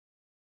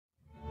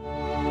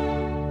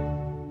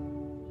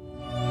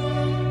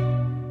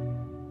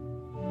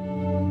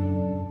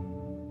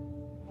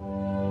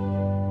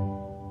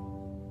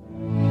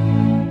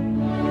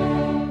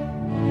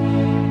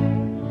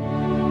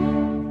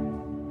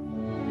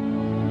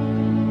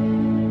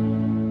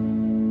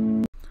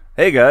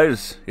Hey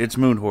guys, it's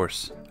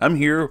Moonhorse. I'm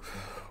here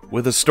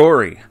with a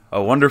story,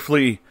 a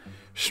wonderfully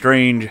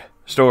strange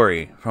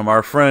story from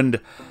our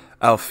friend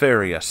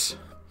Alfarius.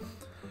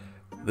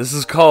 This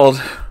is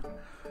called,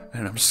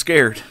 and I'm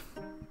scared,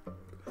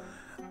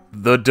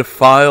 The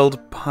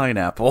Defiled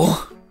Pineapple.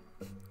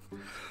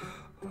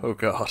 Oh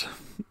god.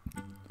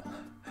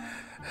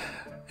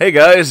 Hey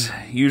guys,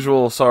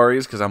 usual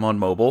sorries because I'm on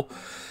mobile.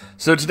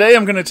 So today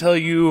I'm going to tell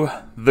you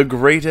the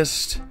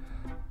greatest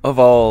of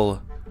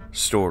all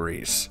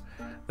stories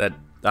that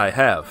I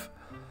have.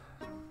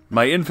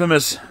 My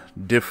infamous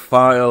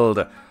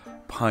defiled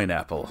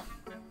pineapple.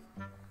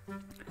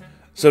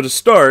 So to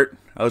start,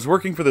 I was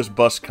working for this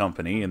bus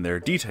company in their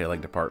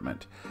detailing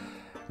department.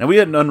 Now we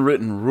had an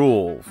unwritten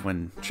rule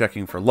when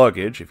checking for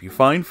luggage. If you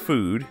find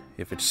food,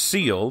 if it's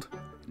sealed,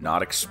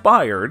 not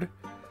expired,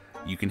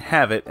 you can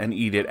have it and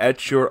eat it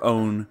at your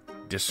own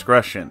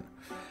discretion.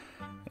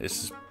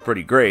 This is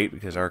pretty great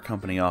because our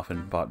company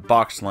often bought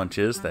boxed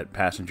lunches that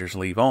passengers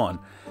leave on.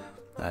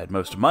 I had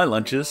most of my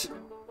lunches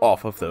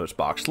off of those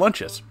boxed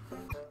lunches.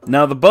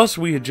 Now, the bus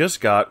we had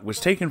just got was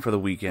taken for the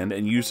weekend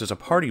and used as a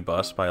party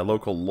bus by a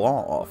local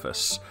law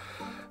office.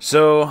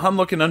 So I'm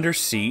looking under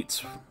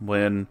seats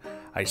when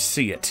I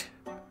see it.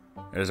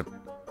 There's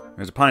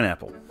a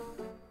pineapple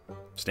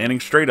standing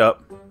straight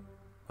up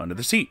under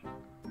the seat.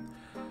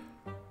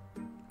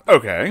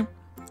 Okay,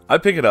 I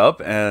pick it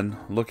up and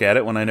look at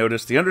it when I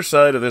notice the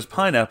underside of this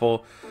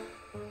pineapple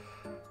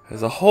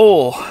has a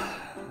hole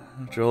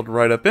drilled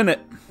right up in it.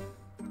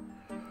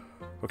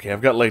 Okay,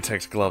 I've got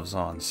latex gloves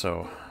on,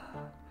 so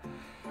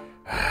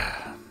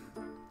I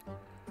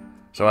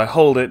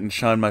hold it and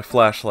shine my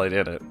flashlight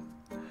in it.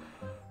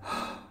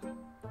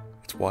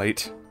 It's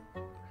white.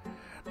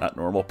 Not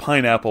normal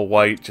pineapple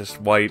white, just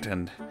white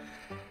and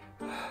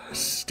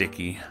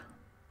sticky.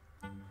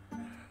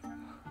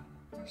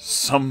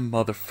 Some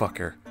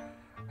motherfucker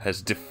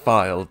has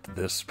defiled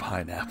this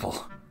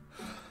pineapple.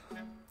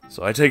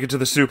 So I take it to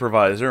the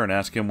supervisor and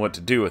ask him what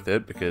to do with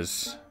it,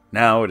 because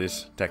now it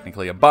is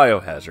technically a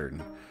biohazard,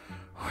 and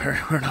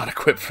we're not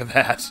equipped for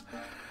that.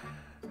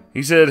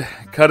 He said,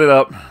 cut it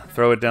up,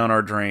 throw it down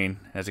our drain,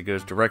 as it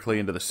goes directly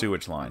into the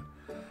sewage line.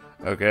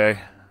 Okay,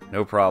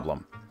 no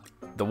problem.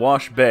 The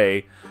wash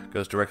bay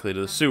goes directly to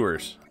the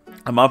sewers.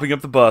 I'm mopping up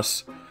the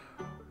bus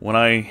when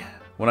I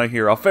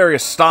hear,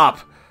 Alfarius, stop!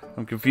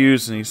 I'm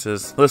confused, and he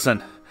says,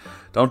 listen,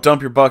 don't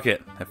dump your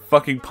bucket. That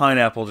fucking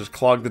pineapple just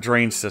clogged the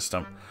drain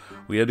system.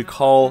 We had to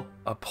call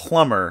a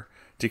plumber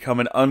to come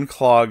and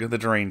unclog the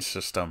drain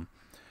system.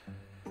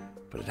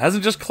 But it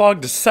hasn't just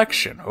clogged a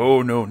section.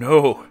 Oh,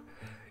 no.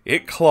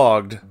 It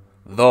clogged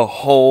the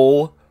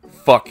whole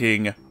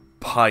fucking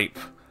pipe.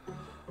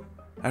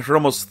 After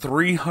almost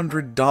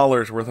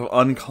 $300 worth of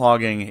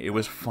unclogging, it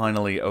was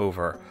finally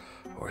over.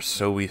 Or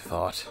so we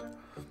thought.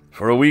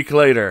 For a week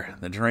later,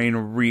 the drain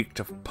reeked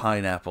of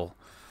pineapple.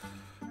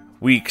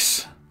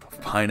 Weeks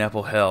of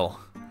pineapple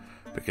hell.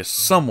 Because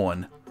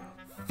someone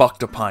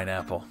fucked a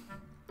pineapple.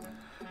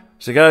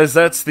 So guys,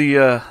 that's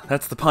the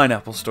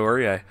pineapple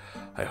story. I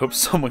hope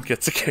someone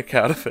gets a kick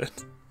out of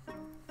it.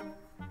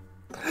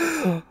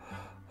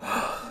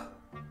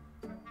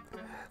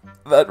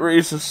 That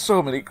raises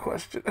so many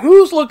questions.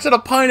 Who looks at a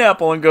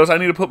pineapple and goes, I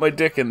need to put my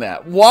dick in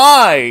that?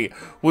 Why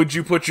would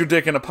you put your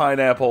dick in a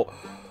pineapple?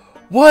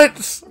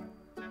 What?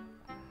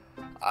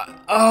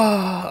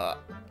 I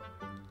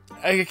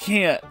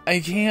can't.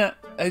 I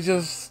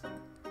just...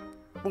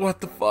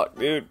 What the fuck,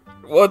 dude?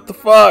 What the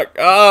fuck?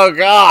 Oh,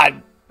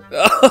 God.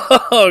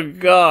 Oh,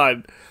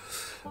 God.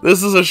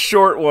 This is a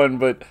short one,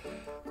 but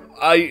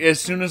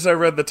as soon as I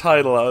read the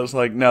title, I was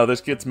like, no,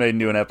 this gets made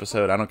into an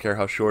episode. I don't care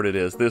how short it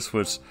is. This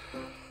was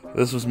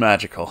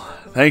magical.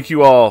 Thank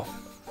you all.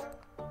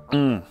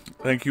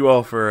 Thank you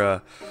all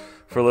for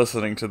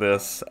listening to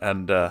this,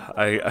 and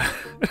who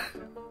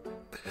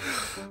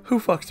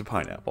fucks a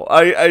pineapple?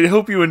 I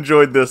hope you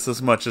enjoyed this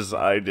as much as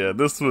I did.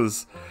 This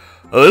was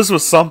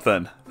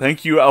something.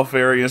 Thank you,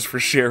 Alfarius,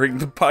 for sharing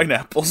the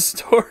pineapple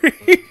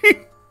story.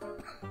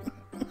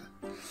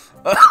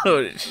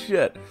 Oh,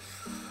 shit.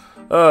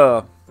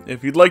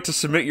 If you'd like to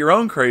submit your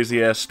own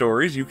crazy-ass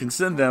stories, you can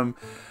send them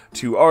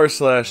to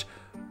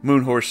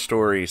r/Moonhorse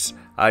Stories.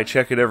 I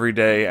check it every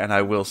day, and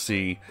I will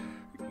see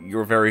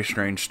your very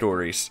strange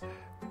stories,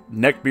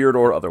 neckbeard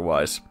or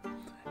otherwise.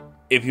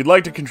 If you'd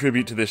like to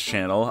contribute to this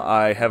channel,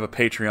 I have a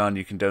Patreon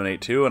you can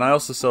donate to, and I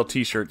also sell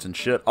t-shirts and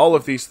shit. All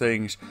of these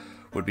things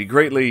would be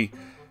greatly...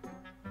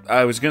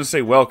 I was going to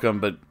say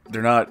welcome, but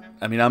they're not...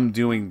 I mean, I'm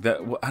doing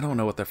that... I don't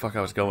know what the fuck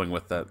I was going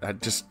with that.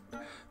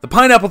 The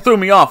pineapple threw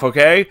me off,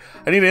 okay?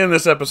 I need to end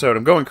this episode.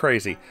 I'm going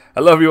crazy. I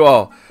love you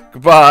all.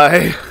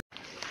 Goodbye.